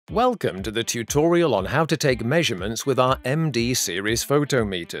Welcome to the tutorial on how to take measurements with our MD series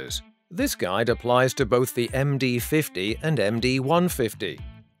photometers. This guide applies to both the MD50 and MD150.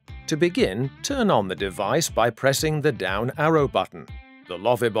 To begin, turn on the device by pressing the down arrow button. The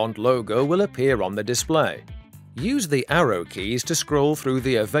Lovibond logo will appear on the display. Use the arrow keys to scroll through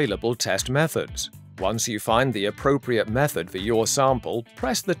the available test methods. Once you find the appropriate method for your sample,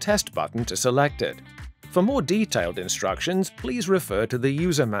 press the test button to select it. For more detailed instructions, please refer to the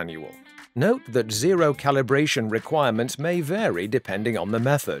user manual. Note that zero calibration requirements may vary depending on the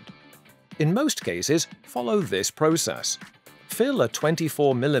method. In most cases, follow this process. Fill a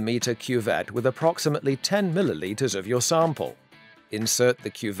 24 mm cuvette with approximately 10 ml of your sample. Insert the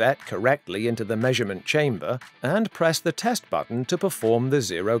cuvette correctly into the measurement chamber and press the test button to perform the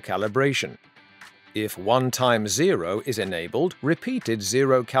zero calibration. If 1 times 0 is enabled, repeated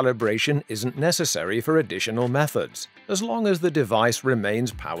zero calibration isn't necessary for additional methods, as long as the device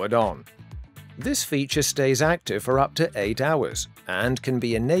remains powered on. This feature stays active for up to 8 hours and can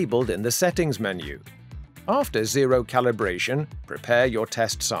be enabled in the Settings menu. After zero calibration, prepare your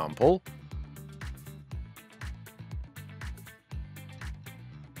test sample,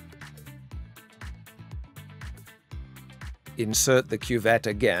 insert the cuvette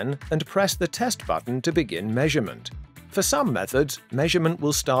again and press the test button to begin measurement. For some methods, measurement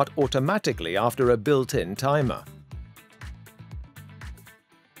will start automatically after a built-in timer.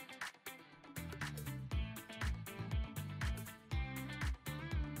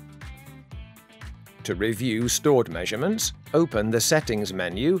 To review stored measurements, open the Settings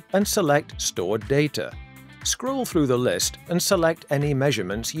menu and select Stored Data. Scroll through the list and select any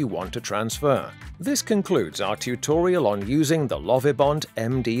measurements you want to transfer. This concludes our tutorial on using the Lovibond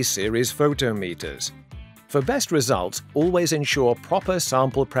MD series photometers. For best results, always ensure proper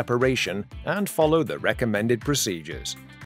sample preparation and follow the recommended procedures.